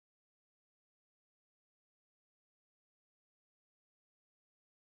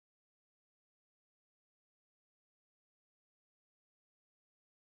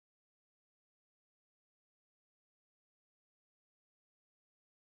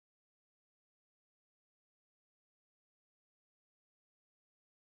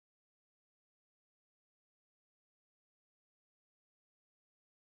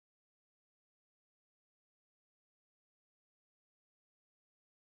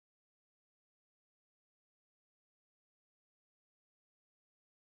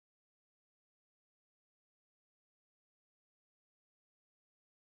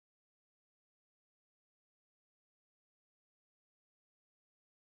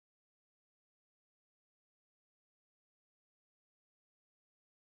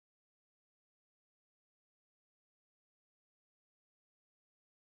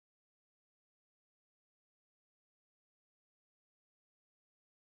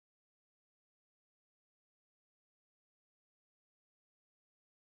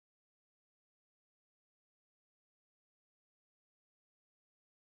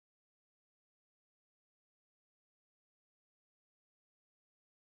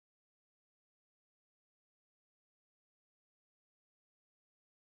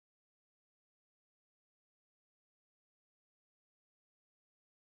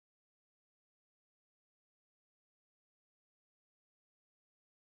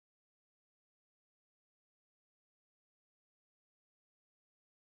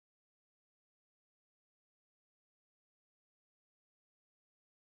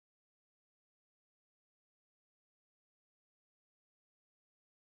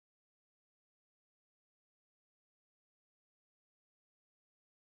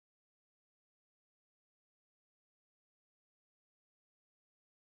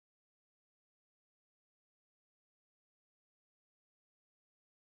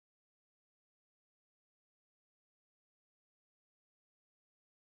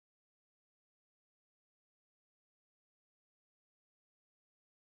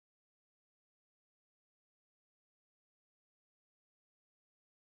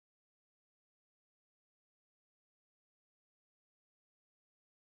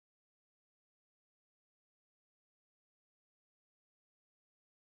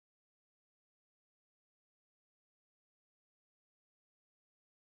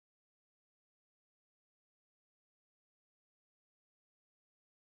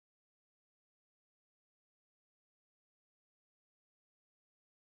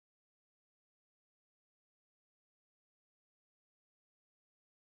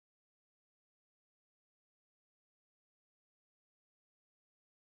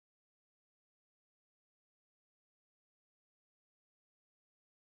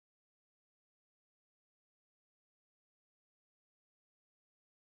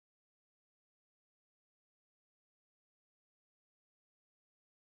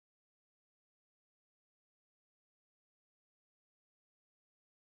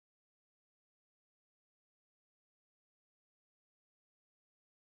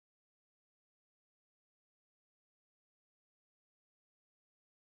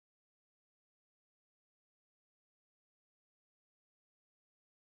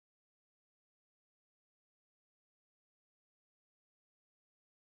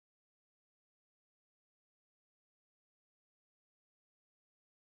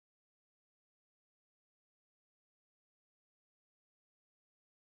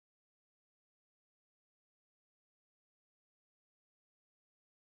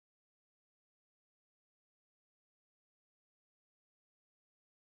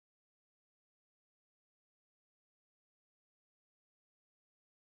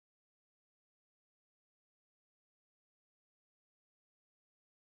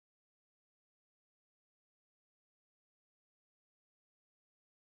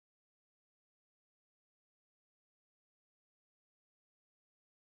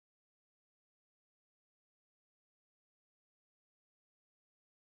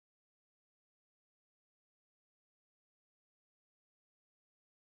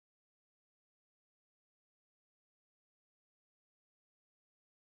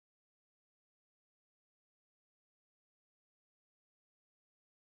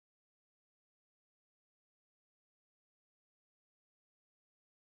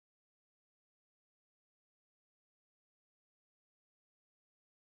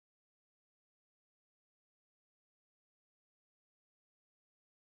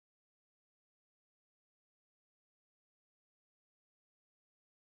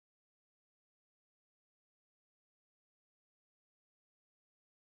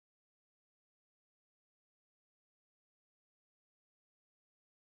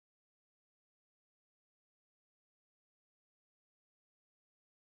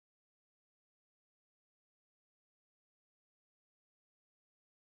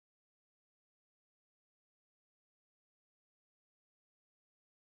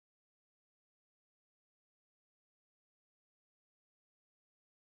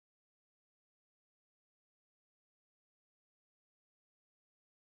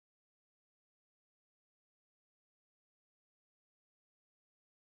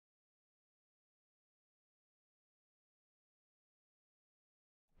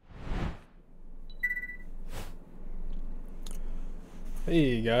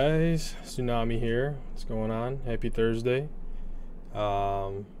Hey guys, Tsunami here. What's going on? Happy Thursday.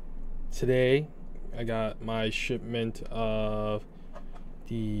 Today I got my shipment of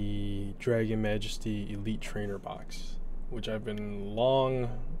the Dragon Majesty Elite Trainer box, which I've been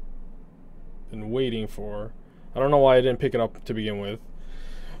waiting for. I don't know why I didn't pick it up to begin with,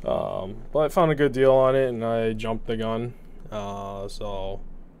 but I found a good deal on it and I jumped the gun. So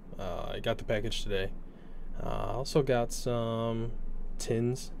I got the package today. I also got some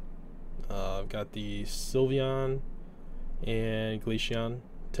tins. I've got the Sylveon and Glaceon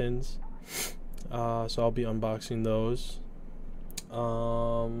tins. So I'll be unboxing those.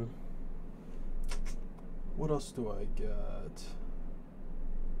 What else do I get?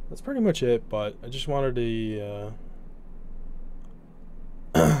 That's pretty much it, but I just wanted to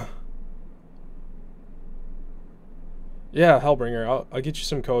yeah, Hellbringer. I'll get you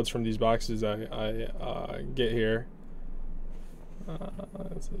some codes from these boxes I get here.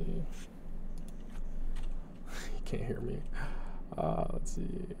 Let's see. You can't hear me. Let's see.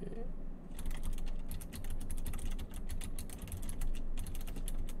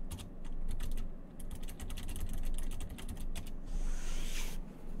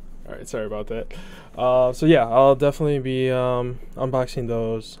 Alright, sorry about that. So yeah, I'll definitely be unboxing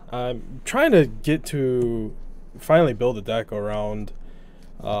those. I'm trying to get to finally build a deck around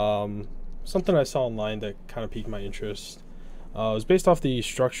something I saw online that kind of piqued my interest. It was based off the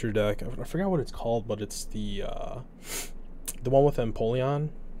structure deck. I forgot what it's called, but it's the one with Empoleon,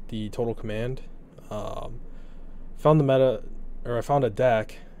 the Total Command. Found the meta, or I found a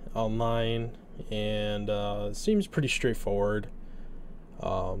deck online, and it seems pretty straightforward.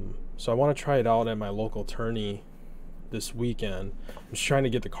 So I want to try it out at my local tourney this weekend. I'm just trying to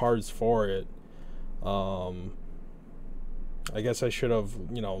get the cards for it. I guess I should have,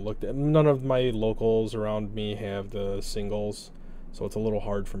 looked at. None of my locals around me have the singles, so it's a little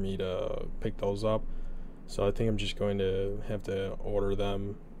hard for me to pick those up. So I think I'm just going to have to order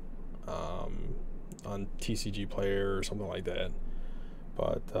them on TCG Player or something like that.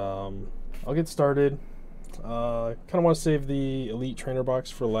 But I'll get started. Kind of want to save the Elite Trainer box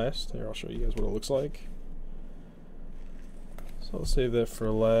for last. Here, I'll show you guys what it looks like. So I'll save that for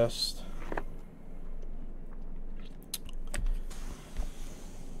last.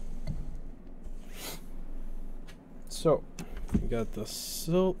 So we got the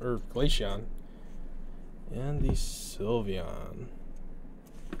Glaceon and the Sylveon.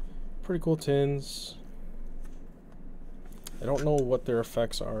 Pretty cool tins. I don't know what their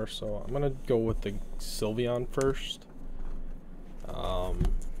effects are, so I'm gonna go with the Sylveon first. So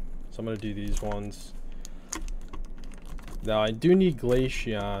I'm gonna do these ones. Now I do need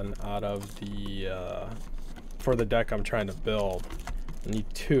Glaceon out of the for the deck I'm trying to build. I need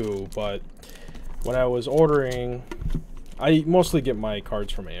two, but when I was ordering, I mostly get my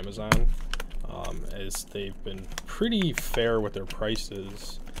cards from Amazon, as they've been pretty fair with their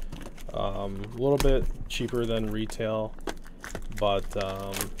prices. A little bit cheaper than retail, but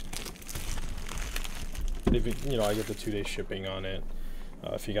I get the 2-day shipping on it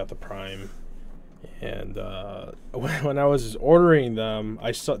if you got the Prime. And when I was ordering them,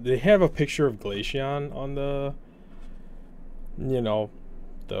 I saw they have a picture of Glaceon on the,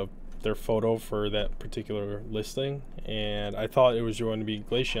 their photo for that particular listing, and I thought it was going to be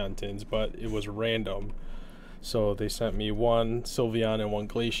Glaceon tins, but it was random. So they sent me one Sylveon and one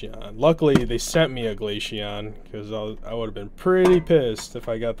Glaceon. Luckily, they sent me a Glaceon, because I would have been pretty pissed if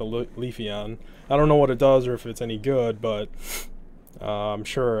I got the Leafeon. I don't know what it does or if it's any good, but I'm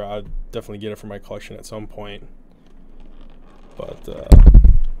sure I'd definitely get it for my collection at some point. But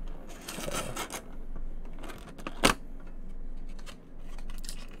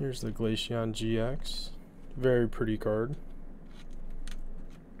here's the Glaceon GX. Very pretty card.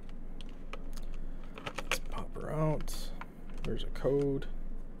 Let's pop her out. There's a code.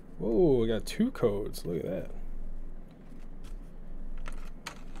 Whoa, we got 2 codes. Look at that.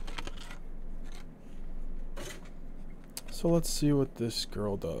 So let's see what this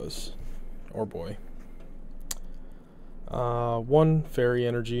girl does. Or boy. 1 fairy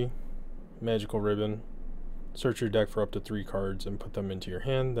energy, magical ribbon. Search your deck for up to 3 cards and put them into your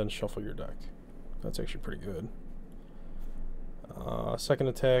hand, then shuffle your deck. That's actually pretty good. Second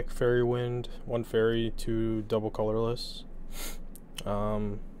attack, fairy wind, 1 fairy, 2 double colorless.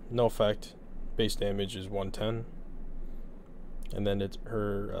 No effect. Base damage is 110. And then it's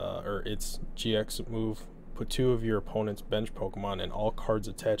its GX move. Put 2 of your opponent's bench Pokemon and all cards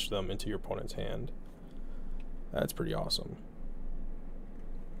attach them into your opponent's hand. That's pretty awesome.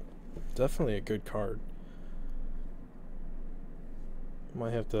 Definitely a good card.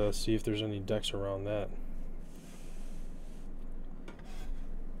 Might have to see if there's any decks around that.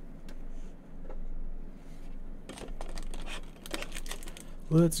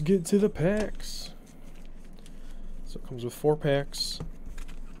 Let's get to the packs. So it comes with 4 packs.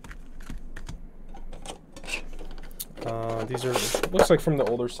 These are, looks like from the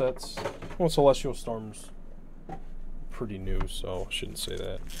older sets. Well, Celestial Storm's pretty new, so I shouldn't say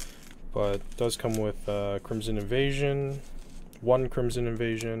that. But it does come with Crimson Invasion, 1 Crimson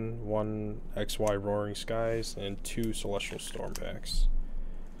Invasion, 1 XY Roaring Skies, and 2 Celestial Storm packs.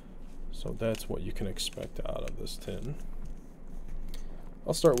 So that's what you can expect out of this tin.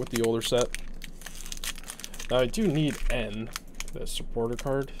 I'll start with the older set. Now I do need N, the supporter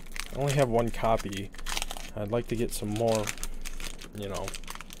card. I only have 1 copy. I'd like to get some more, you know.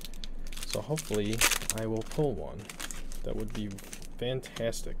 So hopefully I will pull one. That would be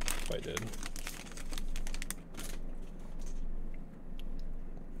fantastic if I did.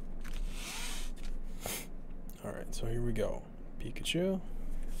 Alright, so here we go. Pikachu.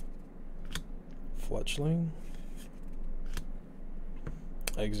 Fletchling.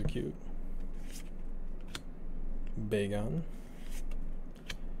 Execute. Bagon.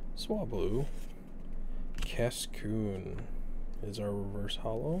 Swablu. Cascoon is our reverse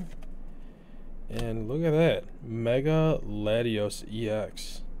holo. And look at that. Mega Latios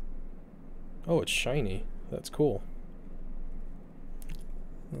EX. Oh, it's shiny. That's cool.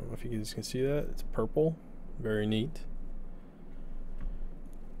 I don't know if you guys can see that. It's purple. Very neat.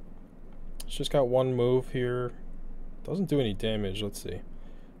 It's just got 1 move here. Doesn't do any damage. Let's see.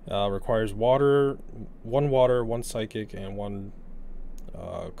 Requires water, 1 psychic, and 1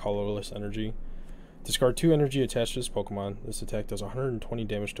 colorless energy. Discard 2 energy attached to this Pokemon. This attack does 120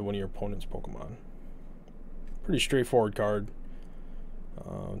 damage to one of your opponent's Pokemon. Pretty straightforward card.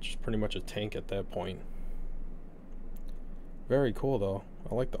 Just pretty much a tank at that point. Very cool though.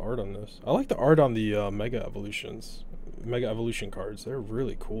 I like the art on this. I like the art on the Mega Evolution cards. They're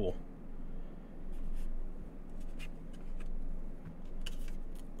really cool.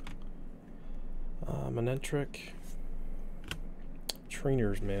 Manectric.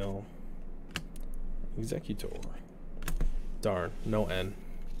 Trainer's Mail. Executor. Darn, no N.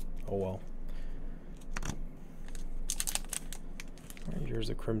 Oh well. Alright, here's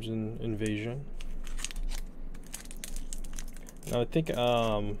the Crimson Invasion. Now I think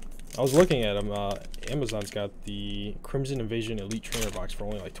I was looking at them. Amazon's got the Crimson Invasion Elite Trainer box for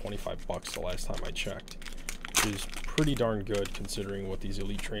only like 25 bucks the last time I checked, which is pretty darn good considering what these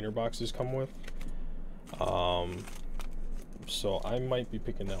Elite Trainer boxes come with. So I might be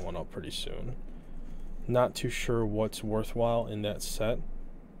picking that one up pretty soon. Not too sure what's worthwhile in that set,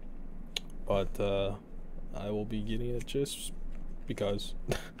 but I will be getting it just because.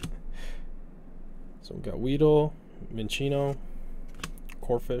 So we've got Weedle, Minccino,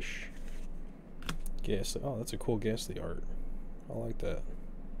 Corphish, Ghastly. Oh, that's a cool Ghastly art. I like that.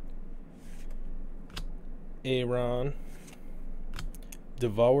 Aron,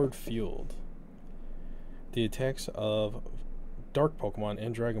 Devoured Field. The attacks of Dark Pokemon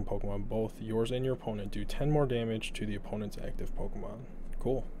and Dragon Pokemon, both yours and your opponent, do 10 more damage to the opponent's active Pokemon.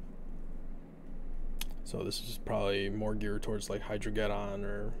 Cool. So this is probably more geared towards like Hydreigon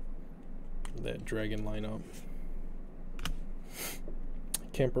or that Dragon lineup.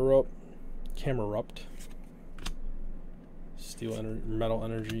 Camerupt. Metal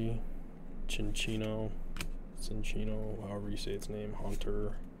Energy. Cinccino, however you say its name.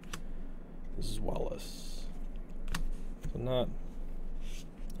 Haunter. This is Wallace. So not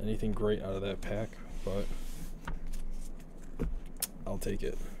anything great out of that pack, but I'll take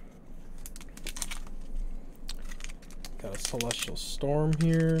it. Got a Celestial Storm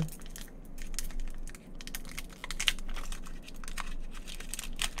here.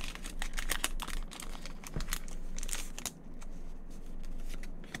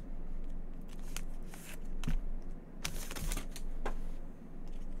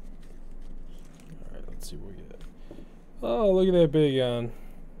 Alright, let's see what we get. Oh, look at that Bagon.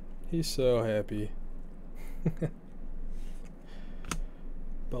 He's so happy.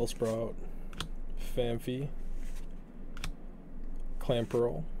 Bellsprout, Phanpy,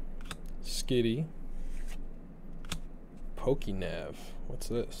 Clamperl, Skitty, Pokénav. What's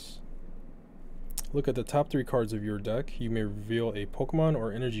this? Look at the top 3 cards of your deck. You may reveal a Pokemon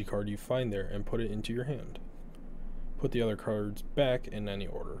or energy card you find there and put it into your hand. Put the other cards back in any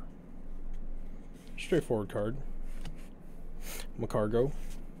order. Straightforward card. Macargo,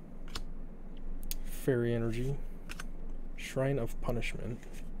 Fairy Energy, Shrine of Punishment,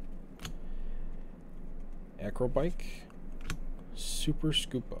 Acrobike, Super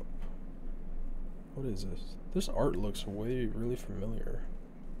Scoop Up. What is this? This art looks really familiar.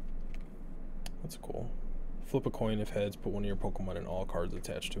 That's cool. Flip a coin if heads, put one of your Pokemon and all cards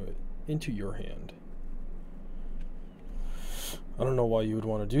attached to it into your hand. I don't know why you would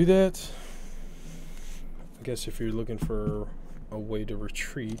want to do that. I guess if you're looking for a way to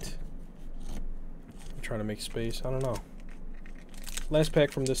retreat, I'm trying to make space, I don't know. Last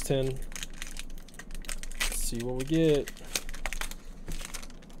pack from this tin. Let's see what we get.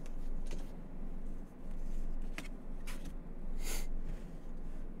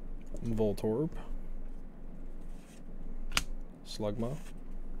 Voltorb, Slugma,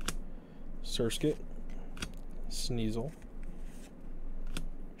 Surskit, Sneasel,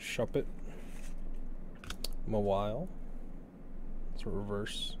 Shuppet, Mawile. It's a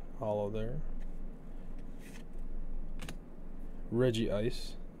reverse hollow there.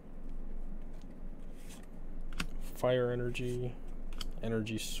 Regice, Fire Energy,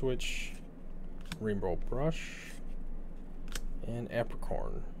 Energy Switch, Rainbow Brush, and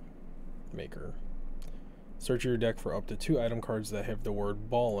Apricorn Maker. Search your deck for up to 2 item cards that have the word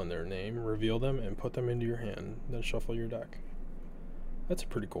ball in their name, reveal them, and put them into your hand, then shuffle your deck. That's a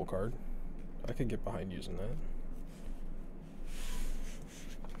pretty cool card. I could get behind using that.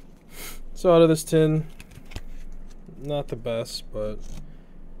 So out of this tin, not the best, but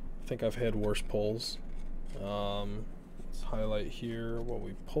I think I've had worse pulls. Let's highlight here what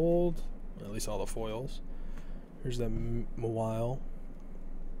we pulled, at least all the foils. Here's that Mawile,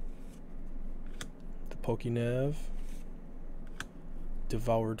 the Pokénav,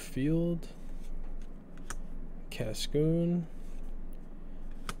 Devoured Field, Cascoon,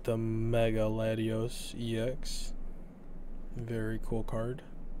 the Mega Latios EX, very cool card.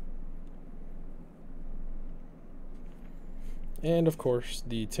 And of course,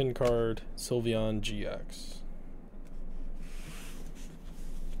 the tin card Sylveon GX.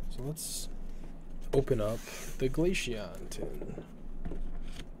 So let's open up the Glaceon tin.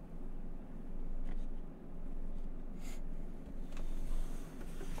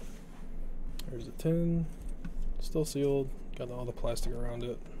 There's the tin, still sealed, got all the plastic around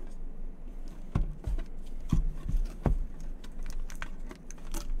it.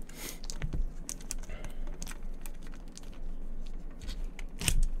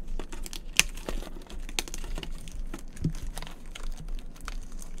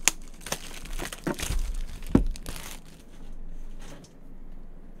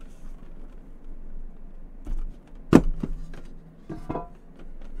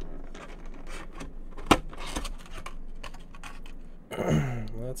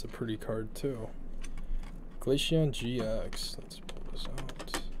 That's a pretty card too. Glaceon GX. Let's pull this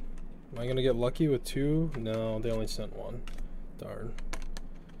out. Am I gonna get lucky with 2? No, they only sent 1. Darn.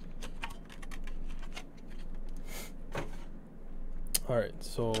 Alright,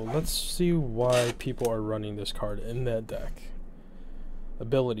 so let's see why people are running this card in that deck.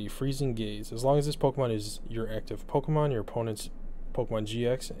 Ability, Freezing Gaze. As long as this Pokemon is your active Pokemon, your opponent's Pokemon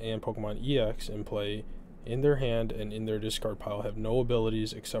GX and Pokemon EX in play in their hand and in their discard pile have no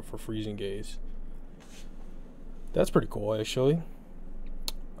abilities except for Freezing Gaze. That's pretty cool, actually.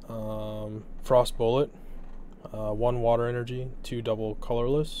 Frost Bullet, 1 Water Energy, 2 double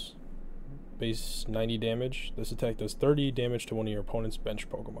colorless, base 90 damage. This attack does 30 damage to one of your opponent's bench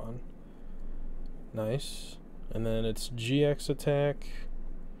Pokemon. Nice. And then its GX attack.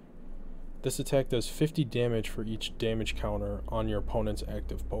 This attack does 50 damage for each damage counter on your opponent's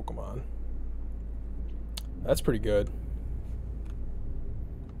active Pokemon. That's pretty good.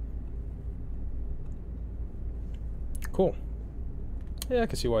 Cool. Yeah, I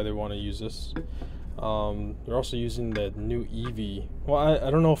can see why they want to use this. They're also using that new Eevee. Well, I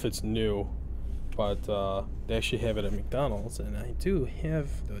don't know if it's new, but they actually have it at McDonald's, and I do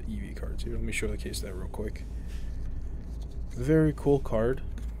have the Eevee cards here. Let me show the case of that real quick. Very cool card.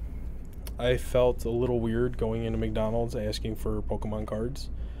 I felt a little weird going into McDonald's asking for Pokemon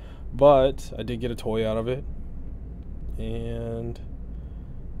cards, but I did get a toy out of it, and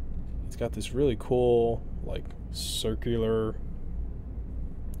it's got this really cool, like, circular,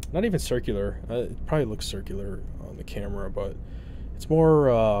 not even circular, it probably looks circular on the camera, but it's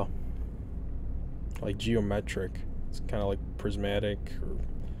more like geometric. It's kind of like prismatic, or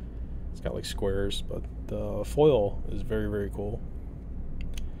it's got like squares, but the foil is very, very cool.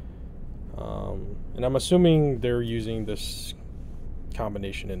 And I'm assuming they're using this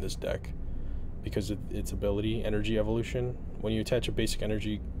combination in this deck because its ability, Energy Evolution. When you attach a basic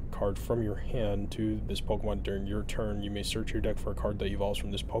energy card from your hand to this Pokemon during your turn, you may search your deck for a card that evolves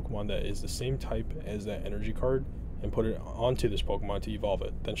from this Pokemon that is the same type as that energy card and put it onto this Pokemon to evolve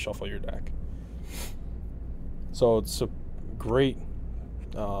it, then shuffle your deck. So it's a great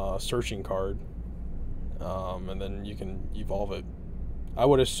searching card, and then you can evolve it. I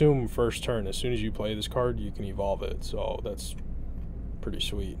would assume first turn, as soon as you play this card, you can evolve it, so that's pretty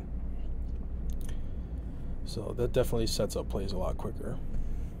sweet. So that definitely sets up plays a lot quicker.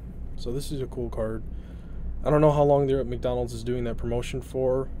 So this is a cool card. I don't know how long they're at McDonald's is doing that promotion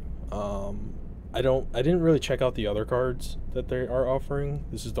for. I didn't really check out the other cards that they are offering.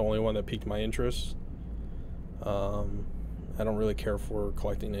 This is the only one that piqued my interest. I don't really care for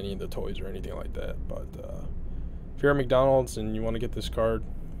collecting any of the toys or anything like that, but if you're at McDonald's and you want to get this card,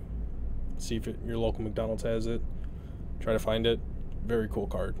 see if your local McDonald's has it. Try to find it. Very cool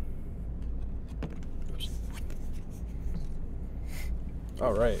card. Oops.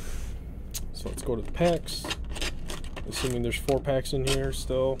 All right, so let's go to the packs. Assuming there's 4 packs in here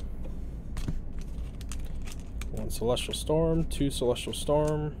still. 1 Celestial Storm, 2 Celestial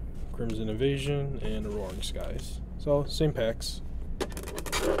Storm, Crimson Invasion, and a Roaring Skies. So, same packs.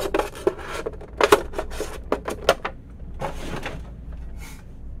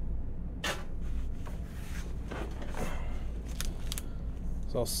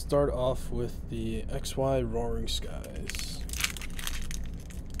 So I'll start off with the XY Roaring Skies.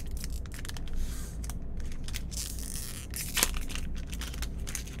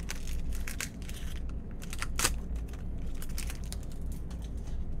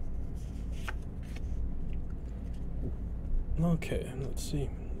 Okay, let's see.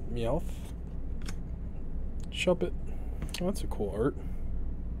 Meowth. Shuppet. Oh, that's a cool art.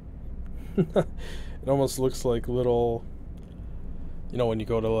 It almost looks like little, you know, when you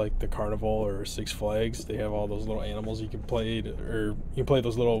go to like the carnival or Six Flags, they have all those little animals you can play, or you can play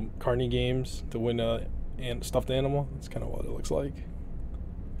those little carny games to win a stuffed animal. That's kind of what it looks like.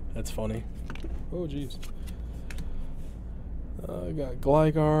 That's funny. Oh, jeez. I got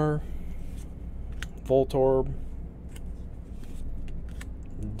Gligar, Voltorb,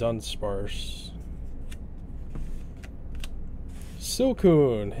 Dunsparce,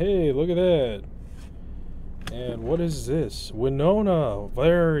 Silcoon. Hey, look at that. And what is this? Winona.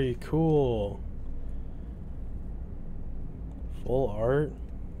 Very cool. Full art.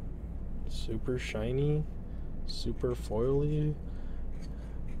 Super shiny. Super foily.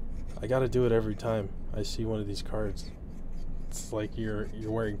 I gotta do it every time I see one of these cards. It's like you're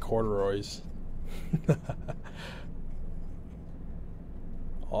wearing corduroys.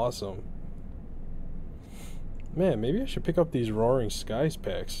 Awesome. Man, maybe I should pick up these Roaring Skies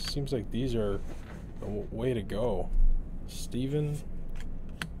packs. Seems like these are a way to go. Steven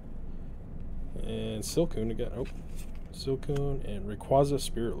and Silcoon again. Oh, Silcoon and Rayquaza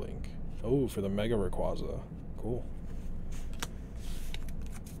Spirit Link. Oh, for the Mega Rayquaza. Cool.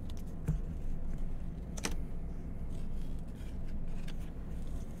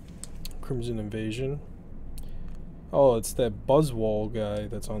 Crimson Invasion. Oh, it's that Buzzwole guy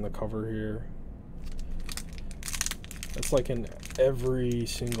that's on the cover here. That's like in every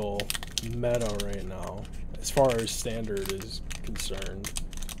single meta right now, as far as standard is concerned,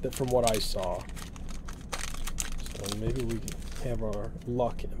 that from what I saw. So maybe we can have our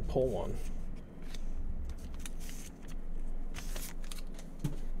luck and pull one.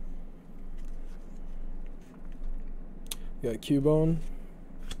 We got Cubone,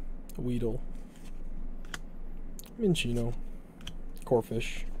 Weedle, Minchino,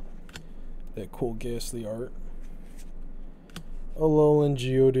 Corphish, that cool ghastly art, Alolan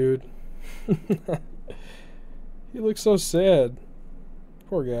Geodude. He looks so sad.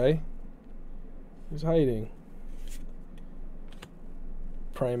 Poor guy. He's hiding.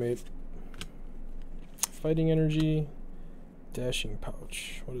 Primate, Fighting Energy, Dashing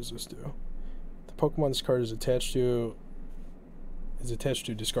Pouch. What does this do? The Pokemon's card is attached to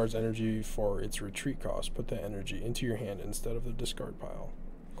discards energy for its retreat cost. Put that energy into your hand instead of the discard pile.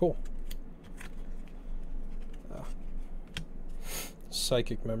 Cool.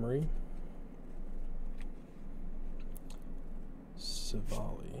 Psychic Memory.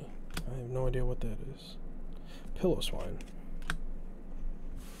 Savali. I have no idea what that is. Pillow-Swine.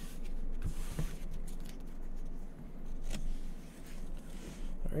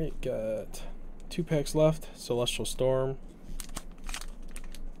 Alright, got 2 packs left. Celestial Storm.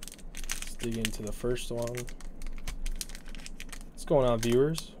 Let's dig into the first one. What's going on,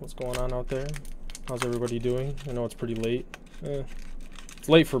 viewers? What's going on out there? How's everybody doing? I know it's pretty late. It's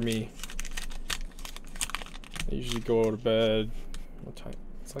late for me. I usually go to bed. What time?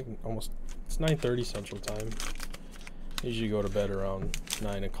 It's like almost, it's 9:30 Central Time. I usually go to bed around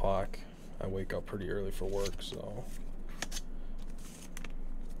 9 o'clock. I wake up pretty early for work, so.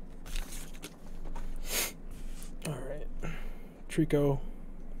 Alright. Trico,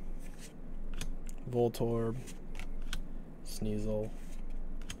 Voltorb, Sneasel,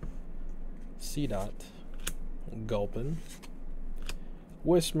 Seedot, Gulpin,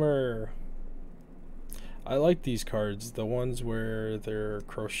 Whismur. I like these cards, the ones where they're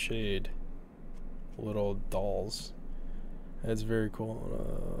crocheted. little dolls. That's very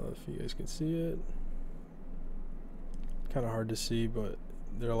cool. If you guys can see it, kind of hard to see, but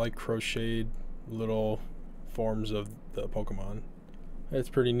they're like crocheted little forms of the Pokemon. It's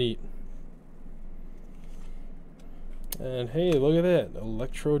pretty neat. And hey, look at that,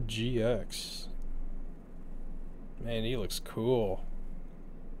 Electro GX. Man, he looks cool.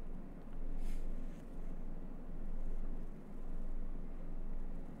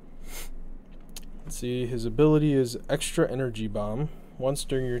 Let's see, his ability is Extra Energy Bomb. Once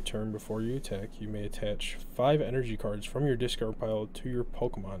during your turn before you attack, you may attach 5 energy cards from your discard pile to your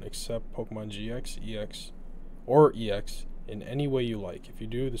Pokemon, except Pokemon GX, EX, or EX, in any way you like. If you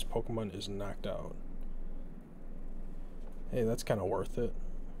do, this Pokemon is knocked out. Hey, that's kind of worth it.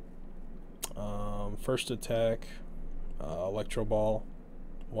 First attack, Electro Ball,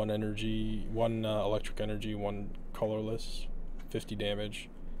 1 energy, 1 electric energy, 1 colorless, 50 damage.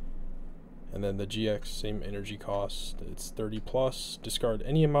 And then the GX, same energy cost, it's 30 plus. Discard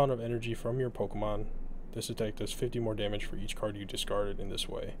any amount of energy from your Pokemon. This attack does 50 more damage for each card you discarded in this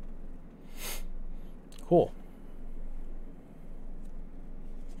way. Cool.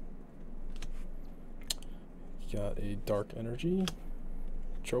 Got a Dark Energy,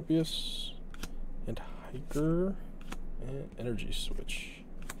 Tropius, and Hiker, and Energy Switch.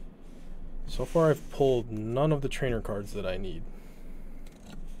 So far I've pulled none of the trainer cards that I need.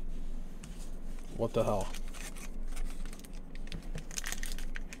 What the hell?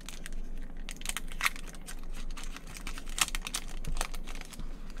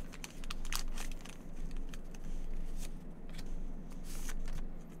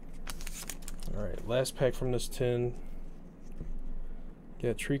 Alright, last pack from this tin.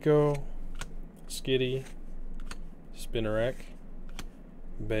 Get Trico, Skitty, Spinarak,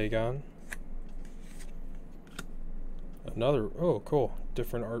 Bagon. Another, oh cool,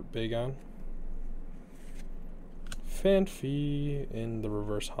 different art Bagon. Fanfy in the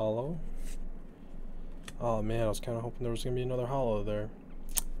reverse holo. Oh man, I was kind of hoping there was going to be another holo there.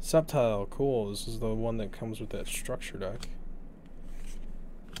 Sceptile, cool. This is the one that comes with that structure deck.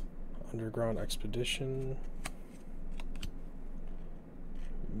 Underground Expedition.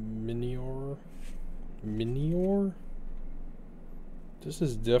 Minior. This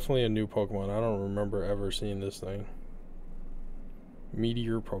is definitely a new Pokemon. I don't remember ever seeing this thing.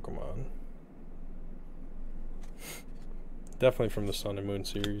 Meteor Pokemon. Definitely from the Sun and Moon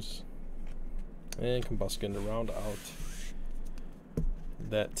series. And Combuskin to round out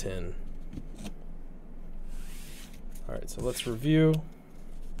that tin. Alright, so let's review.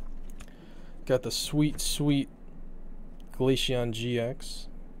 Got the sweet Glaceon GX.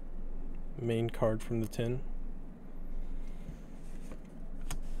 Main card from the tin.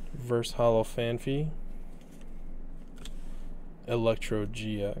 Verse Holo Fanfy. Electro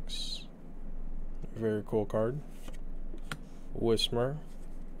GX. Very cool card. Whismer,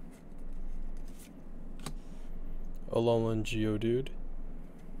 Alolan Geodude,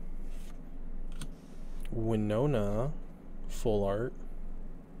 Winona, full art,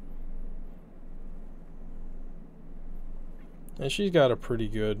 and she's got a pretty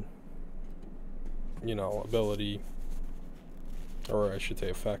good, you know, ability, or I should say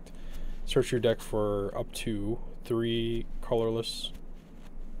effect. Search your deck for up to 3 colorless,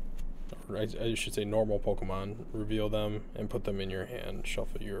 I should say normal Pokemon, reveal them and put them in your hand,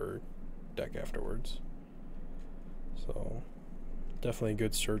 shuffle your deck afterwards. So definitely a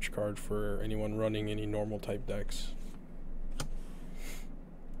good search card for anyone running any normal type decks.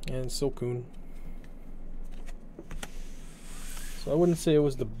 And Silcoon. So I wouldn't say it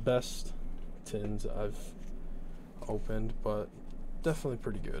was the best tins I've opened, but definitely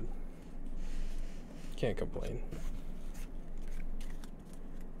pretty good. Can't complain.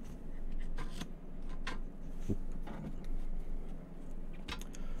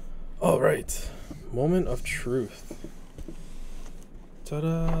 All right, moment of truth.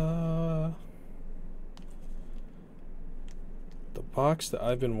 Ta-da! The box that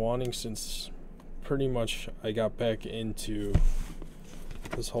I've been wanting since pretty much I got back into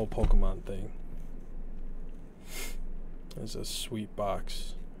this whole Pokemon thing. It's a sweet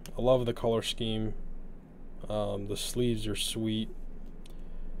box. I love the color scheme. The sleeves are sweet.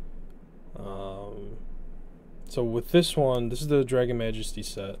 So with this one, this is the Dragon Majesty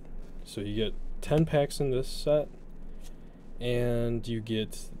set. So you get 10 packs in this set, and you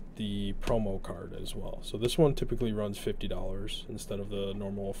get the promo card as well. So this one typically runs $50 instead of the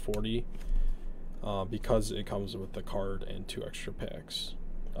normal $40, because it comes with the card and 2 extra packs.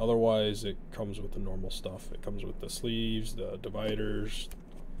 Otherwise, it comes with the normal stuff. It comes with the sleeves, the dividers,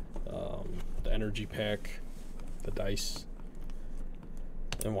 the energy pack, the dice,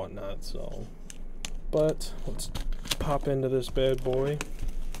 and whatnot. So But let's pop into this bad boy.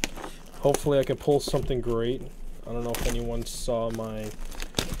 Hopefully I can pull something great. I don't know if anyone saw my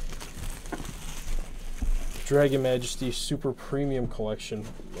Dragon Majesty Super Premium Collection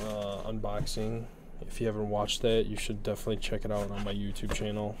unboxing. If you haven't watched that, you should definitely check it out on my YouTube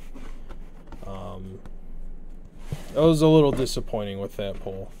channel. I was a little disappointing with that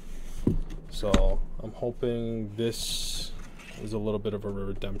pull. So I'm hoping this is a little bit of a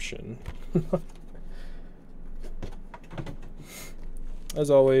redemption. As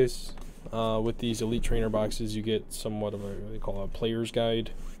always, with these Elite Trainer boxes, you get somewhat of a, what they call a player's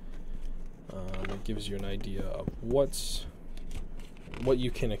guide. That gives you an idea of what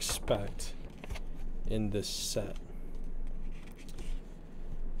you can expect in this set.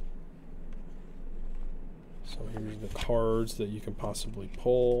 So here's the cards that you can possibly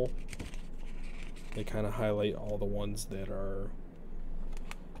pull. They kind of highlight all the ones that are,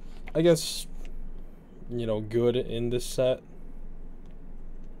 I guess, you know, good in this set.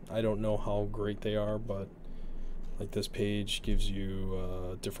 I don't know how great they are, but like this page gives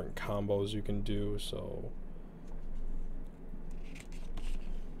you different combos you can do, so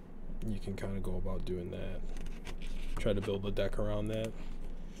you can kind of go about doing that. Try to build a deck around that.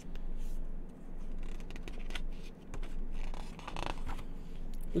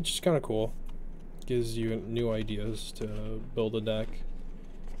 Which is kind of cool. Gives you new ideas to build a deck,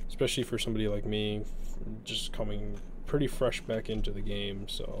 especially for somebody like me, just coming pretty fresh back into the game.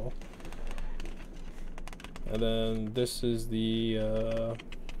 So, and then this is the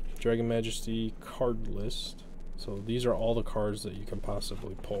Dragon Majesty card list. So these are all the cards that you can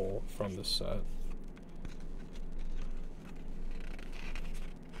possibly pull from this set.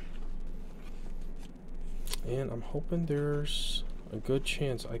 And I'm hoping there's a good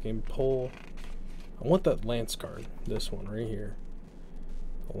chance I can pull. I want that Lance card, this one right here.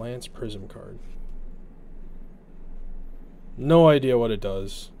 The Lance Prism card. No idea what it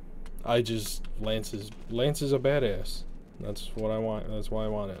does. I just, Lance is a badass. That's what I want, that's why I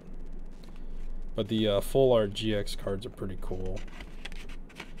want it. But the full art GX cards are pretty cool.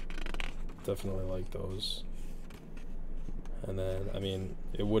 Definitely like those. And then, I mean,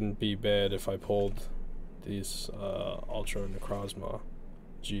 it wouldn't be bad if I pulled these Ultra Necrozma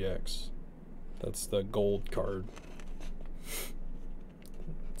GX. That's the gold card.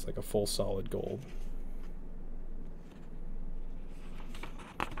 It's like a full solid gold.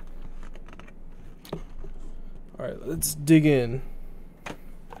 Alright, let's dig in.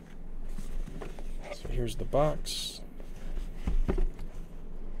 So here's the box.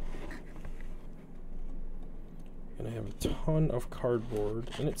 And I have a ton of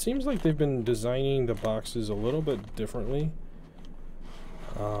cardboard. And it seems like they've been designing the boxes a little bit differently.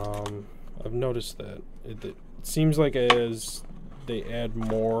 I've noticed that. It seems like as they add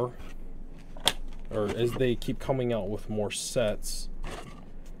more, or as they keep coming out with more sets,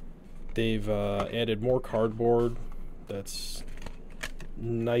 they've added more cardboard that's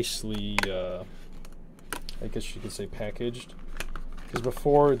nicely, I guess you could say, packaged. Because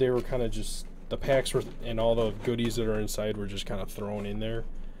before they were kind of just, the packs were, and all the goodies that are inside were just kind of thrown in there.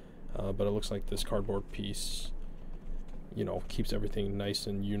 But it looks like this cardboard piece, you know, keeps everything nice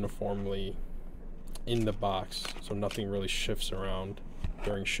and uniformly in the box, so nothing really shifts around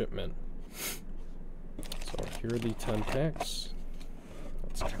during shipment. So here are the 10 packs.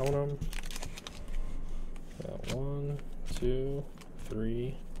 Let's count them. Got 1, 2,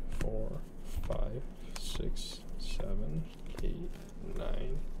 3, 4, 5, 6, 7, 8,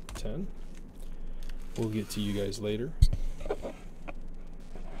 9, 10. We'll get to you guys later.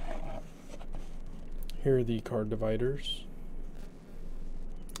 Here are the card dividers.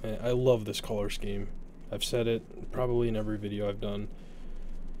 I love this color scheme. I've said it probably in every video I've done.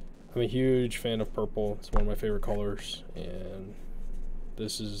 I'm a huge fan of purple. It's one of my favorite colors, and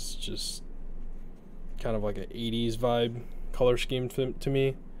this is just kind of like an 80s vibe color scheme to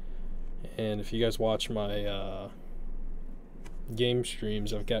me. And if you guys watch my game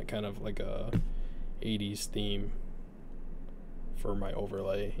streams, I've got kind of like a 80s theme for my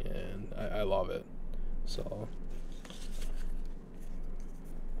overlay, and I love it. So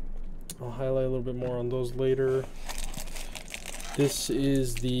I'll highlight a little bit more on those later. This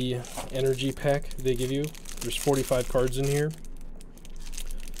is the energy pack they give you. There's 45 cards in here.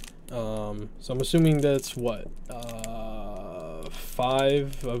 So I'm assuming that's what,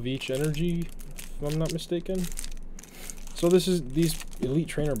 5 of each energy, if I'm not mistaken. So these Elite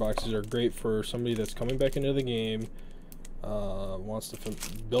Trainer boxes are great for somebody that's coming back into the game, wants to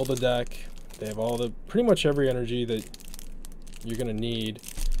build a deck. They have pretty much every energy that you're gonna need.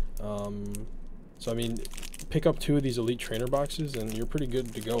 So I mean, pick up 2 of these Elite Trainer boxes and you're pretty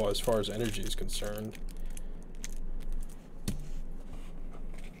good to go as far as energy is concerned.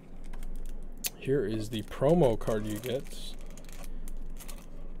 Here is the promo card you get.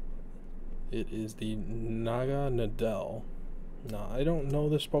 It is the Naganadel. Now, I don't know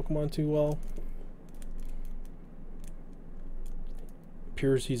this Pokemon too well.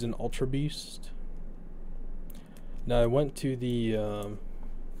 Appears he's an Ultra Beast. Now, I went to the, I think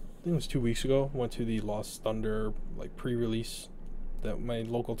it was 2 weeks ago, went to the Lost Thunder like pre-release that my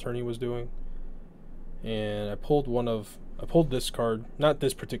local tourney was doing. And I pulled this card, not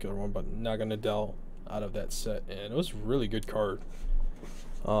this particular one, but Naganadel out of that set, and it was a really good card.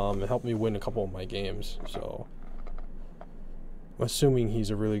 It helped me win a couple of my games, so I'm assuming he's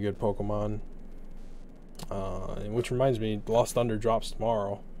a really good Pokemon. And which reminds me, Lost Thunder drops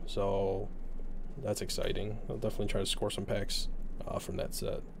tomorrow, so that's exciting. I'll definitely try to score some packs from that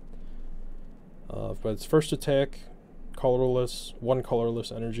set. But its first attack, colorless, 1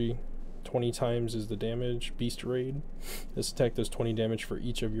 colorless energy. 20 times is the damage. Beast Raid. This attack does 20 damage for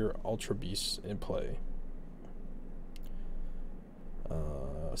each of your Ultra Beasts in play.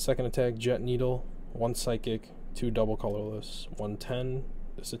 Second attack, Jet Needle. 1 Psychic, 2 double colorless, 110.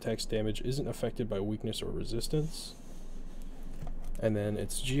 This attack's damage isn't affected by weakness or resistance. And then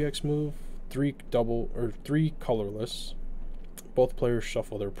its GX move, 3 colorless. Both players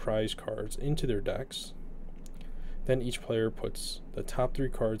shuffle their prize cards into their decks. Then each player puts the top 3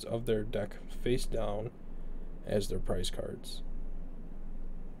 cards of their deck face down as their prize cards.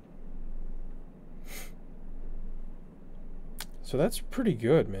 So that's pretty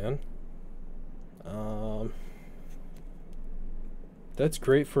good, man. That's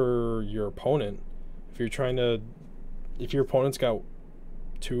great for your opponent. If your opponent's got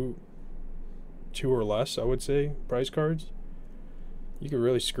two or less, I would say, prize cards, you could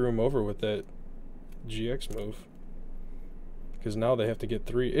really screw them over with that GX move. Because now they have to get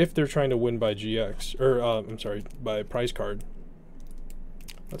 3 if they're trying to win by GX, or I'm sorry, by prize card.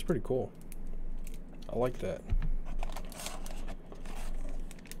 That's pretty cool. I like that.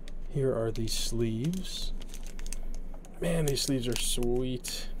 Here are the sleeves. Man, these sleeves are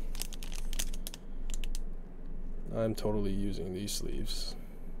sweet. I'm totally using these sleeves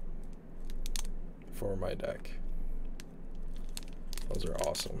for my deck. Those are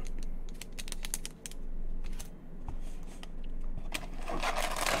awesome.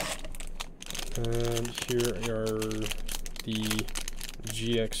 And here are the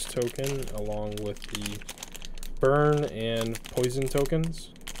GX token along with the burn and poison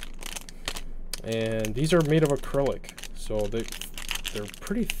tokens. And these are made of acrylic, so they're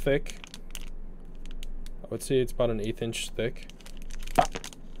pretty thick. I would say it's about an 1/8 inch thick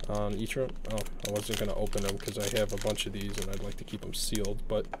on each one. Oh, I wasn't going to open them because I have a bunch of these and I'd like to keep them sealed,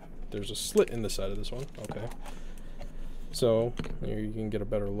 but there's a slit in the side of this one. Okay. So here you can get a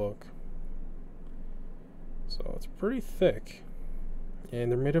better look. So it's pretty thick.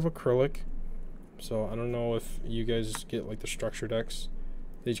 And they're made of acrylic. So I don't know if you guys get like the structure decks.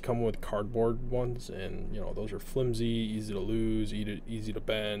 They come with cardboard ones, and you know those are flimsy, easy to lose, easy to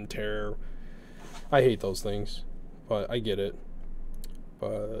bend, tear. I hate those things, but I get it.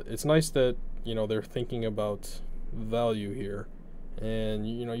 But it's nice that they're thinking about value here, and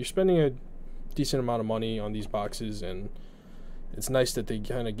you're spending a decent amount of money on these boxes, and it's nice that they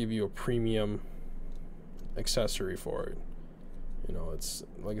kind of give you a premium accessory for it. It's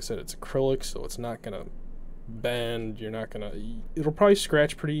like I said, it's acrylic, so it's not gonna bend. It'll probably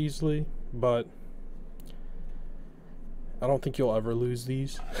scratch pretty easily, but I don't think you'll ever lose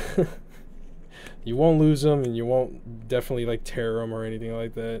these. You won't lose them, and you won't definitely like tear them or anything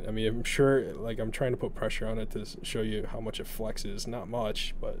like that. I mean, I'm sure, like, I'm trying to put pressure on it to show you how much it flexes. Not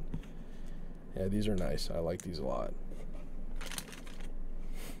much, but yeah, these are nice. I like these a lot.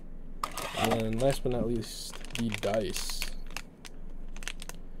 And last but not least, the dice.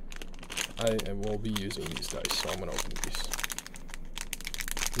 I will be using these dice, so I'm going to open these.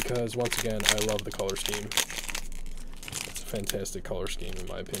 Because, once again, I love the color scheme. It's a fantastic color scheme, in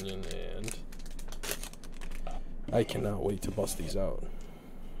my opinion, and I cannot wait to bust these out.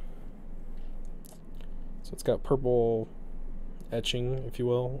 So it's got purple etching, if you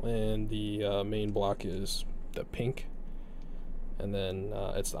will, and the main block is the pink. And then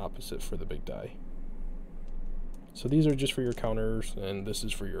it's the opposite for the big die. So these are just for your counters, and this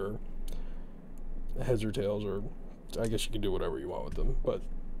is for your heads or tails, or I guess you can do whatever you want with them, but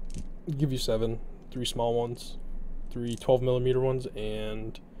I'll give you 7, 3 small ones, 3 12mm ones,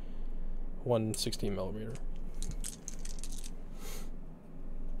 and 1 16mm.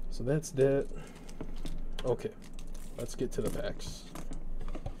 So that's that. Okay, let's get to the packs.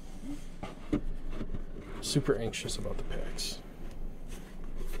 Super anxious about the packs.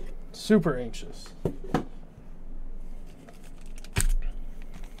 Super anxious.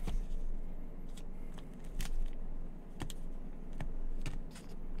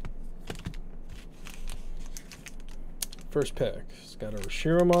 First pack. It's got a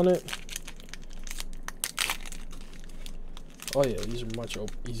Reshiram on it. Oh yeah, these are much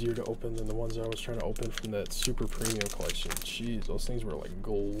easier to open than the ones I was trying to open from that super premium collection. Jeez, those things were like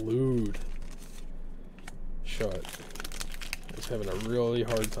glued shut. I was having a really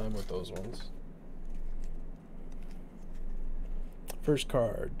hard time with those ones. First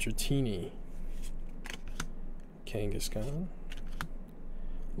card, Dratini, Kangaskhan,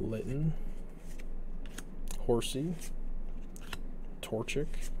 Litten, Horsey, Torchic.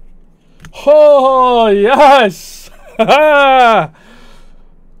 Oh, yes!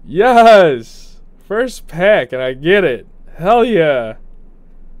 Yes! First pack, and I get it. Hell yeah.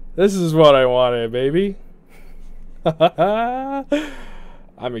 This is what I wanted, baby. I'm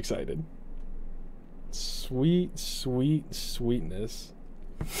excited. Sweet, sweet, sweetness.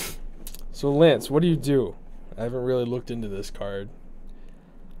 So, Lance, what do? I haven't really looked into this card.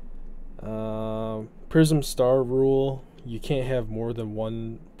 Prism Star rule. You can't have more than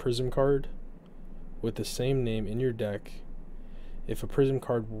one Prism card with the same name in your deck. If a Prism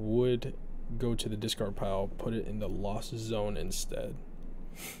card would go to the discard pile, put it in the lost zone instead.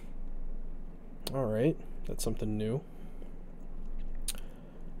 Alright, that's something new.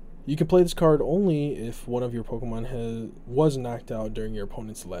 You can play this card only if one of your Pokemon was knocked out during your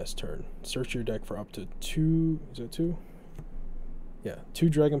opponent's last turn. Search your deck for up to two, is it two? Yeah, 2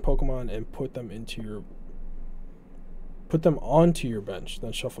 Dragon Pokemon and put them onto your bench,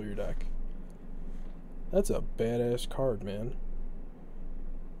 then shuffle your deck. That's a badass card, man.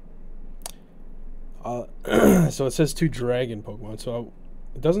 So it says 2 Dragon Pokemon, so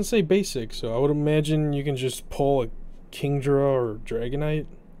it doesn't say basic, so I would imagine you can just pull a Kingdra or Dragonite.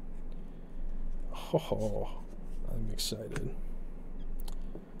 Oh, I'm excited.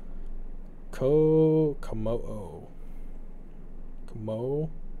 Komo-o.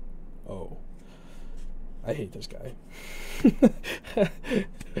 Oh, I hate this guy.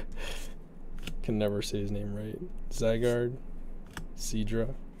 Can never say his name right. Zygarde,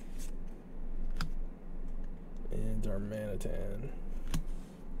 Seadra, and Darmanitan.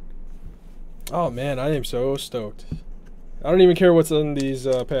 Oh man, I am so stoked. I don't even care what's in these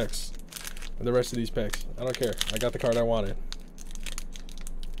packs. The rest of these packs. I don't care. I got the card I wanted.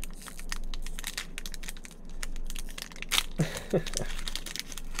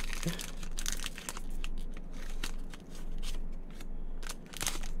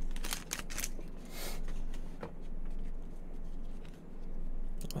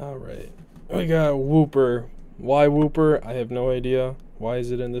 Alright. We got Wooper. Why Wooper? I have no idea. Why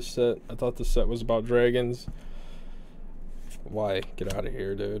is it in this set? I thought this set was about dragons. Why? Get out of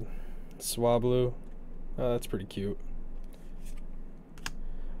here, dude. Swablu. Oh, that's pretty cute.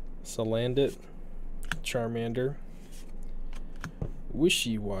 Salandit. Charmander.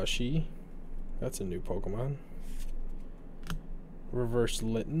 Wishy-Washy. That's a new Pokemon. Reverse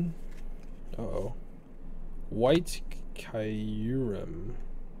Litten. Uh-oh. White Kyurem.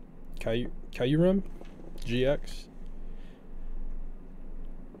 Kyurem? GX.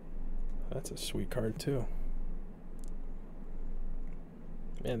 That's a sweet card, too.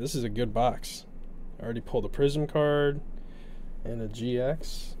 Man, this is a good box. I already pulled a Prism card and a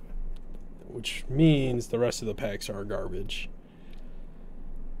GX, which means the rest of the packs are garbage.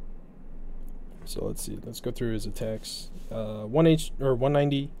 So let's see. Let's go through his attacks.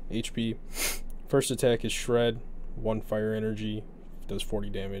 190 HP. First attack is Shred. 1 Fire Energy. Does 40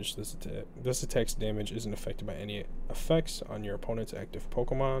 damage. This attack's damage isn't affected by any effects on your opponent's active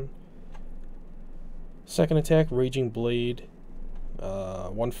Pokemon. Second attack, Raging Blade.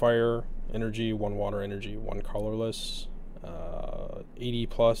 1 Fire Energy, 1 Water Energy, 1 Colorless. 80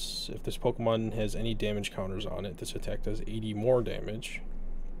 plus. If this Pokemon has any damage counters on it, this attack does 80 more damage.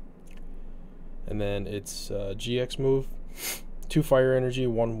 And then its GX move, 2 Fire Energy,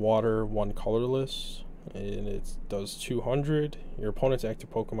 1 Water, 1 Colorless, and it does 200. Your opponent's active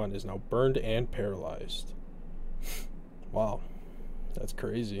Pokemon is now burned and paralyzed. Wow, that's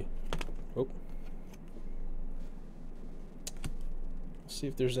crazy. Oh. Let's see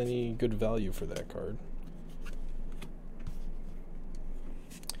if there's any good value for that card.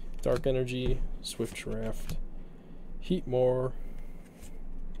 Dark Energy, Swift Draft, Heatmore,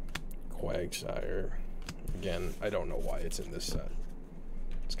 Quagsire. Again, I don't know why it's in this set.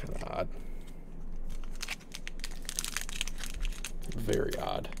 It's kind of odd. Very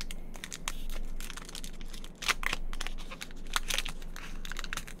odd.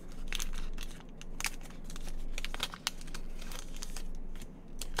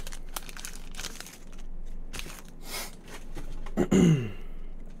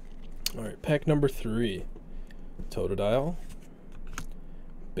 Pack number 3. Totodile.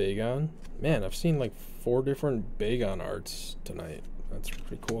 Bagon. Man, I've seen like 4 different Bagon arts tonight. That's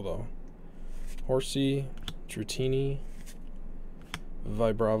pretty cool though. Horsey. Dratini.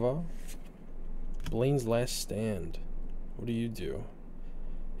 Vibrava. Blaine's Last Stand. What do? You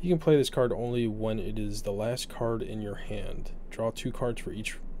can play this card only when it is the last card in your hand. Draw 2 cards for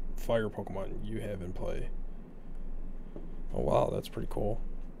each fire Pokemon you have in play. Oh wow, that's pretty cool.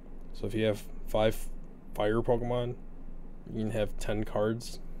 So if you have 5 fire Pokemon, you can have 10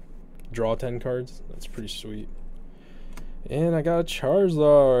 cards. Draw 10 cards. That's pretty sweet. And I got a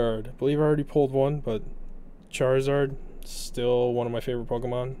Charizard. I believe I already pulled one, but Charizard, still one of my favorite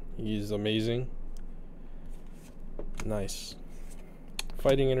Pokemon. He's amazing. Nice.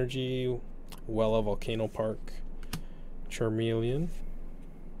 Fighting Energy, Wella Volcano Park, Charmeleon,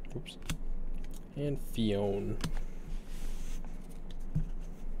 oops, and Fione.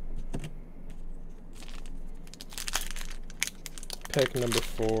 Pack number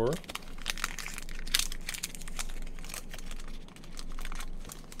 4.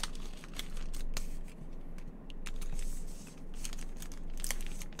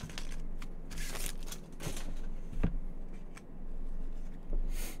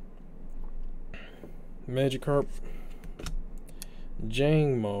 Magikarp,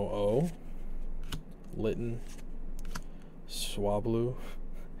 Jangmo-O, Litten, Swablu.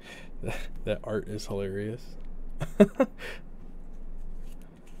 That art is hilarious.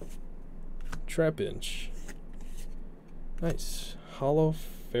 Trapinch. Nice. Hollow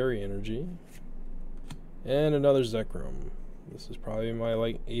Fairy Energy. And another Zekrom. This is probably my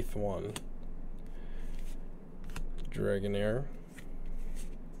like 8th one. Dragonair.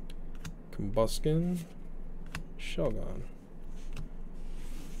 Combuskin. Shelgon.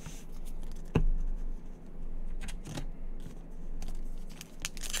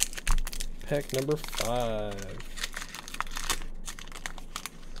 Pack number 5.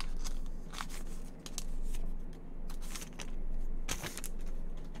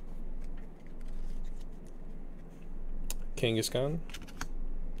 Kangaskhan,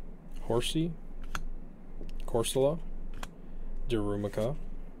 Horsey, Corsola, Darumaka,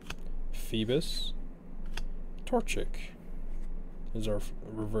 Phoebus, Torchic is our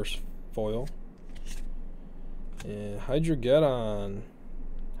reverse foil, and Hydreigon.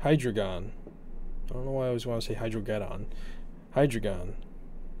 I don't know why I always want to say Hydreigon. Hydreigon.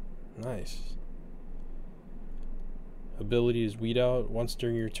 Nice. Ability is Weed Out. Once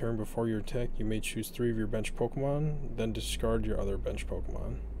during your turn before your attack, you may choose 3 of your bench Pokemon, then discard your other bench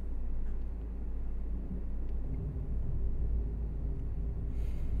Pokemon.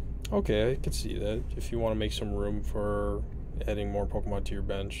 Okay, I can see that. If you want to make some room for adding more Pokemon to your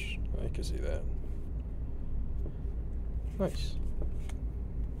bench, I can see that. Nice.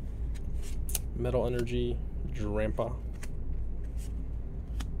 Metal Energy, Drampa,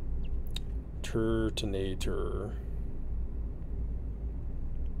 Turtonator.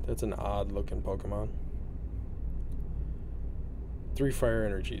 That's an odd looking Pokemon. 3 fire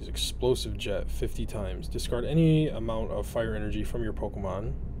energies. Explosive Jet 50 times. Discard any amount of fire energy from your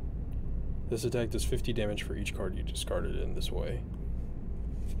Pokemon. This attack does 50 damage for each card you discarded in this way.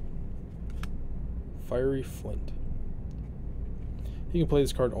 Fiery Flint. You can play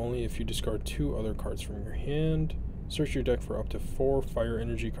this card only if you discard 2 other cards from your hand. Search your deck for up to 4 fire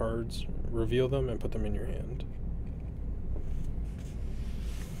energy cards. Reveal them and put them in your hand.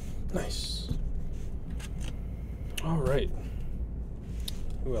 Nice. Alright.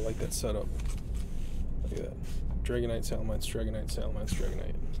 Ooh, I like that setup. Look at that. Dragonite, Salamence, Dragonite, Salamence,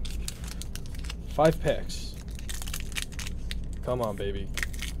 Dragonite. 5 packs. Come on, baby.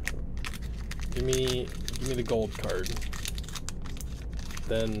 Give me the gold card.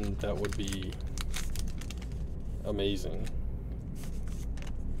 Then that would be amazing.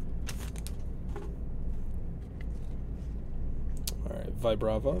 Alright,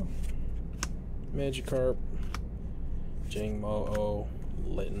 Vibrava, Magikarp, Jangmo-O,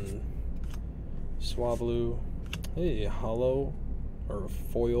 Litten, Swablu, hey, Hollow, or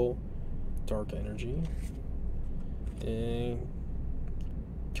Foil, Dark Energy, and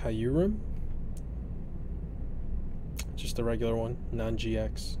Kyurem, just the regular one,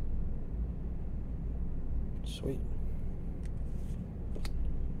 non-GX. Sweet.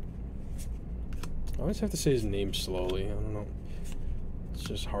 I always have to say his name slowly, I don't know. It's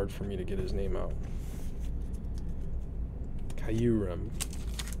just hard for me to get his name out. Kyurem.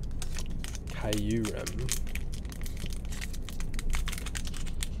 Kyurem.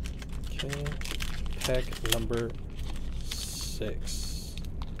 Okay. Pack number 6.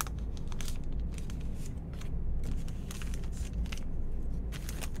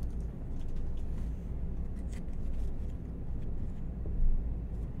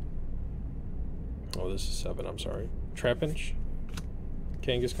 Oh, this is 7, I'm sorry. Trapinch,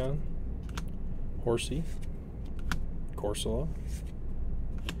 Kangaskhan, Horsey, Corsola,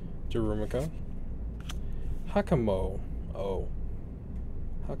 Darumaka, Hakamo-O,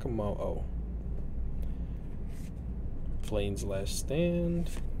 Blaine's Last Stand,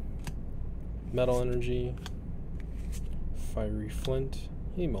 Metal Energy, Fiery Flint.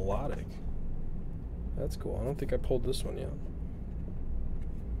 Hey, Melodic. That's cool. I don't think I pulled this one yet.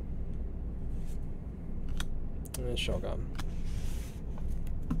 And Shogun.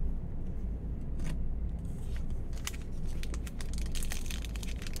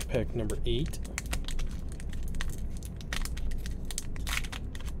 Pack number 8.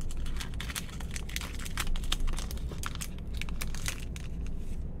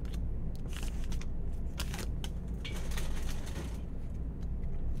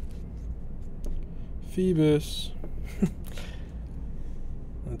 Phoebus.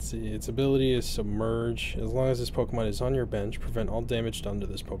 Let's see, its ability is Submerge. As long as this Pokemon is on your bench, prevent all damage done to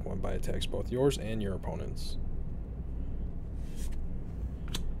this Pokemon by attacks both yours and your opponent's.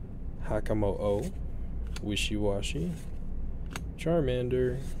 Hakamo-O, Wishy-Washy,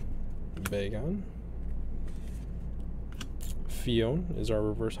 Charmander, Bagon. Fion is our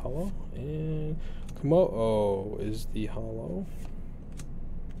reverse holo, and Kamo-O is the holo.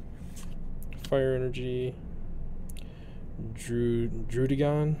 Fire Energy,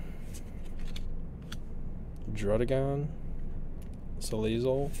 Drudigon,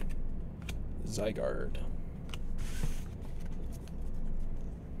 Salazzle, Zygarde.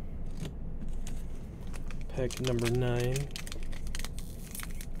 Pack number 9.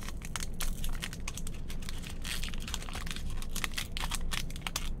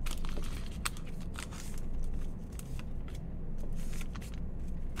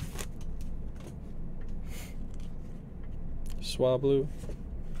 Swablu,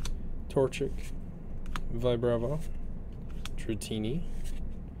 Torchic, Vibrava, Dratini,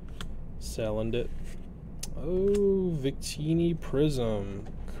 Salandit. Oh, Victini Prism.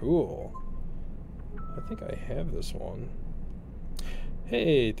 Cool. I think I have this one.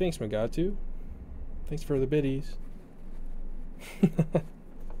 Hey, thanks, Magatu. Thanks for the biddies.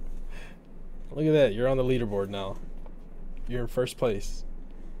 Look at that. You're on the leaderboard now. You're in first place.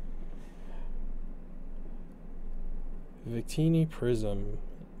 Victini Prism.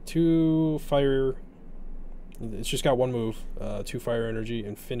 2 fire. It's just got 1 move. 2 fire energy,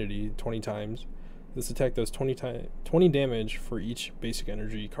 infinity, 20 times. This attack does 20 damage for each basic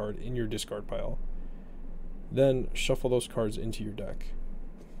energy card in your discard pile. Then shuffle those cards into your deck.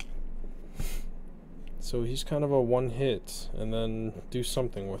 So he's kind of a 1-hit, and then do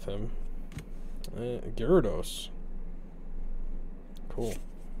something with him. Gyarados. Cool.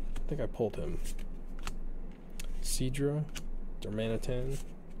 I think I pulled him. Seadra, Darmanitan,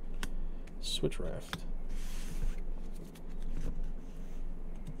 Switchraft.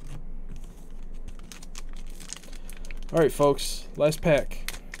 Alright, folks, last pack.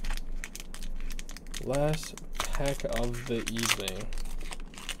 Last pack of the evening.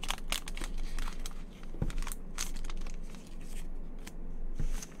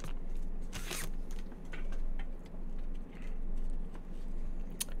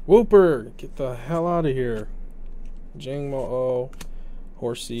 Whooper! Get the hell out of here. Jangmo-O,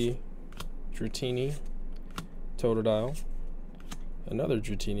 Horsey, Dratini, Totodile, another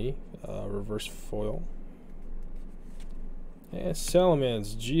Dratini, reverse foil, and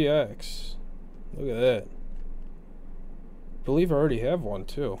Salamence GX. Look at that. I believe I already have one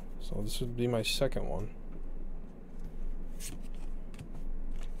too, so this would be my second one.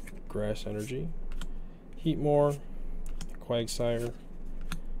 Grass Energy, Heatmore, Quagsire,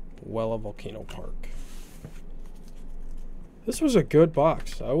 Wella Volcano Park. This was a good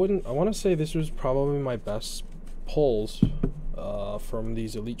box. I want to say this was probably my best pulls from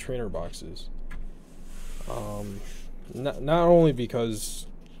these Elite Trainer boxes. Not only because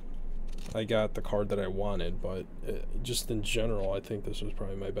I got the card that I wanted, but just in general, I think this was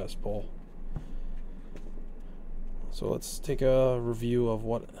probably my best pull. So let's take a review of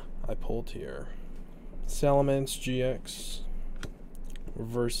what I pulled here. Salamence GX,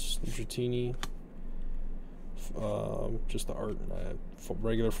 Reverse Dratini, just the art,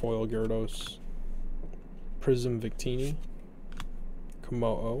 regular foil Gyarados, Prism Victini,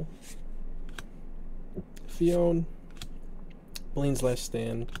 Kamo-O, Fion, Blaine's Last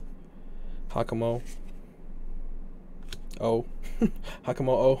Stand, Hakamo-O,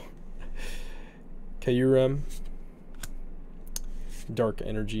 Hakamo-O, Kyurem, Dark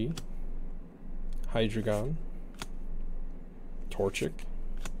Energy, Hydreigon, Torchic,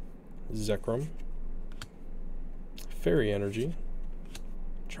 Zekrom, Fairy Energy,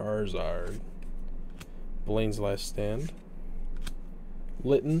 Charizard, Blaine's Last Stand,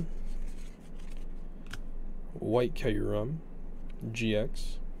 Litten, White Kyurem,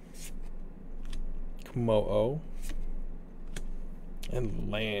 GX, Komo-o,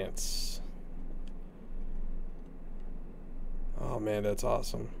 and Lance. Oh man, that's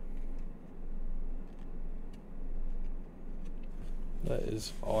awesome. That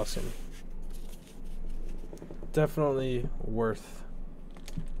is awesome. Definitely worth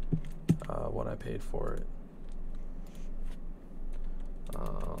what I paid for it.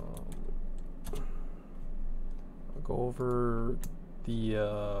 I'll go over the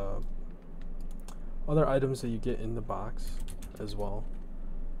other items that you get in the box as well.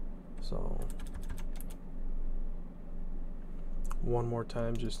 So one more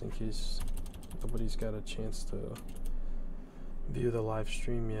time, just in case nobody's got a chance to view the live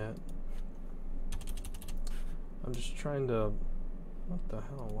stream yet. I'm just trying to, what the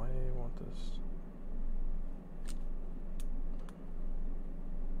hell, why do I want this?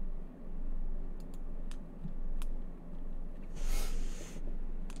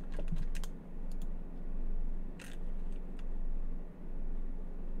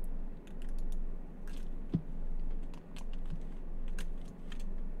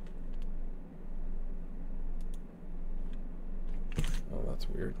 Oh, that's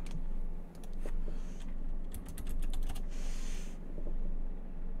weird.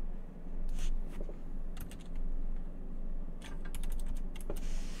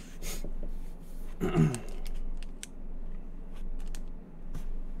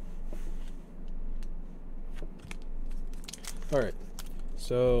 Alright,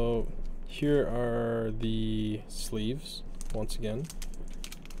 so here are the sleeves once again.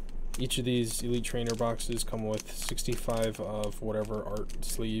 Each of these Elite Trainer boxes come with 65 of whatever art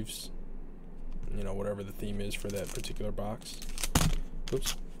sleeves, you know, whatever the theme is for that particular box.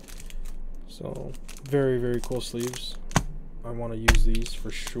 Oops. So, very, very cool sleeves. I want to use these for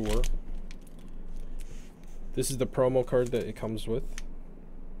sure. This is the promo card that it comes with.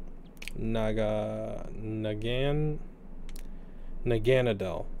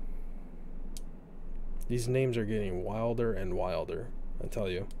 Naganadel. These names are getting wilder and wilder, I tell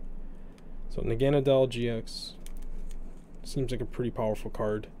you. So Naganadel GX seems like a pretty powerful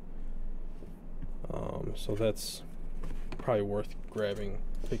card. So that's probably worth grabbing,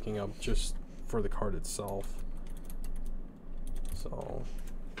 picking up just for the card itself. So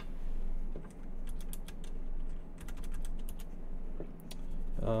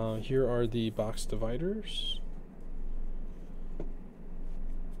here are the box dividers.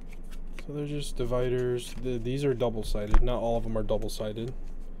 So they're just dividers. These are double-sided. Not all of them are double-sided,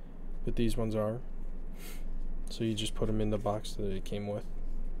 but these ones are. So you just put them in the box that it came with,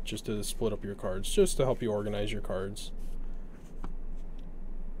 just to split up your cards, just to help you organize your cards.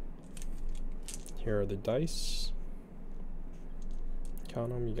 Here are the dice.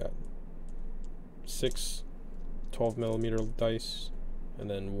 Count them. You got 6 12mm dice, and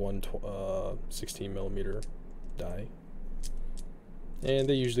then one 16mm die. And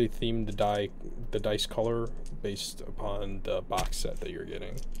they usually theme the dice color based upon the box set that you're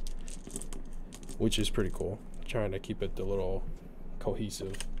getting, which is pretty cool. Trying to keep it a little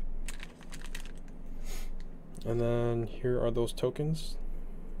cohesive. And then here are those tokens.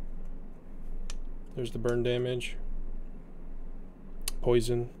 There's the burn damage,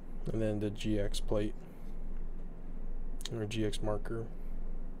 poison, and then the GX plate or GX marker.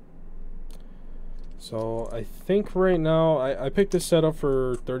 So I think right now I picked this set up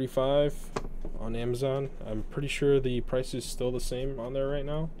for $35 on Amazon. I'm pretty sure the price is still the same on there right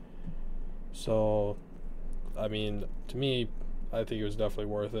now. So I mean, to me, I think it was definitely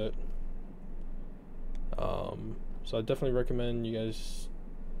worth it. So I definitely recommend you guys,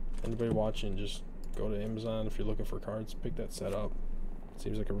 anybody watching, just go to Amazon if you're looking for cards, pick that set up.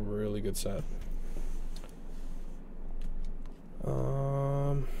 Seems like a really good set.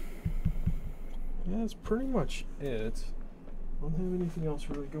 Yeah, that's pretty much it. I don't have anything else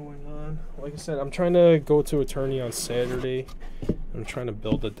really going on. Like I said, I'm trying to go to a tourney on Saturday. I'm trying to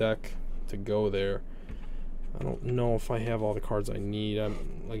build a deck to go there. I don't know if I have all the cards I need.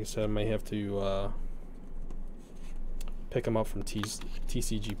 Like I said, I might have to pick them up from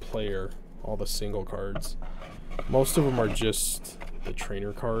TCG Player, all the single cards. Most of them are just the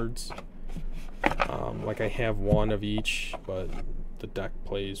trainer cards. Like I have one of each, but the deck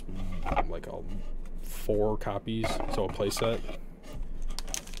plays like 4 copies, so a playset.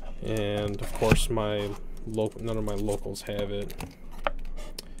 And of course none of my locals have it.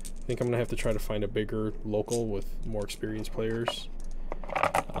 I think I'm gonna have to try to find a bigger local with more experienced players,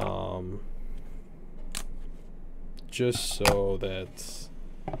 just so that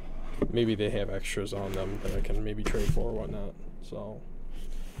maybe they have extras on them that I can maybe trade for or whatnot. So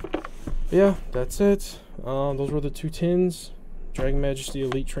yeah, that's it. Those were the 2 tins. Dragon Majesty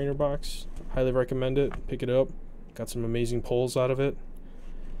Elite Trainer Box. Highly recommend it. Pick it up. Got some amazing pulls out of it.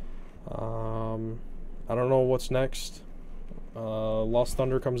 I don't know what's next. Lost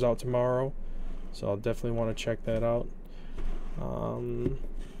Thunder comes out tomorrow, so I'll definitely want to check that out.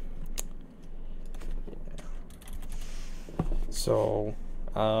 So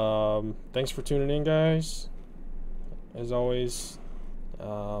thanks for tuning in, guys. As always,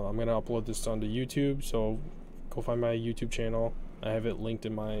 I'm gonna upload this onto YouTube, so go find my YouTube channel. I have it linked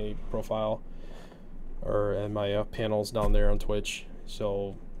in my profile or in my panels down there on Twitch,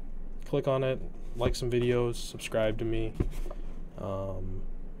 so click on it, like some videos, subscribe to me.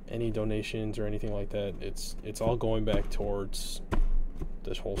 Any donations or anything like that, it's all going back towards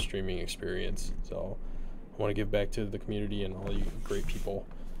this whole streaming experience. So I want to give back to the community and all you great people.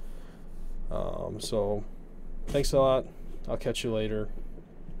 So thanks a lot. I'll catch you later.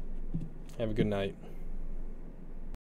 Have a good night.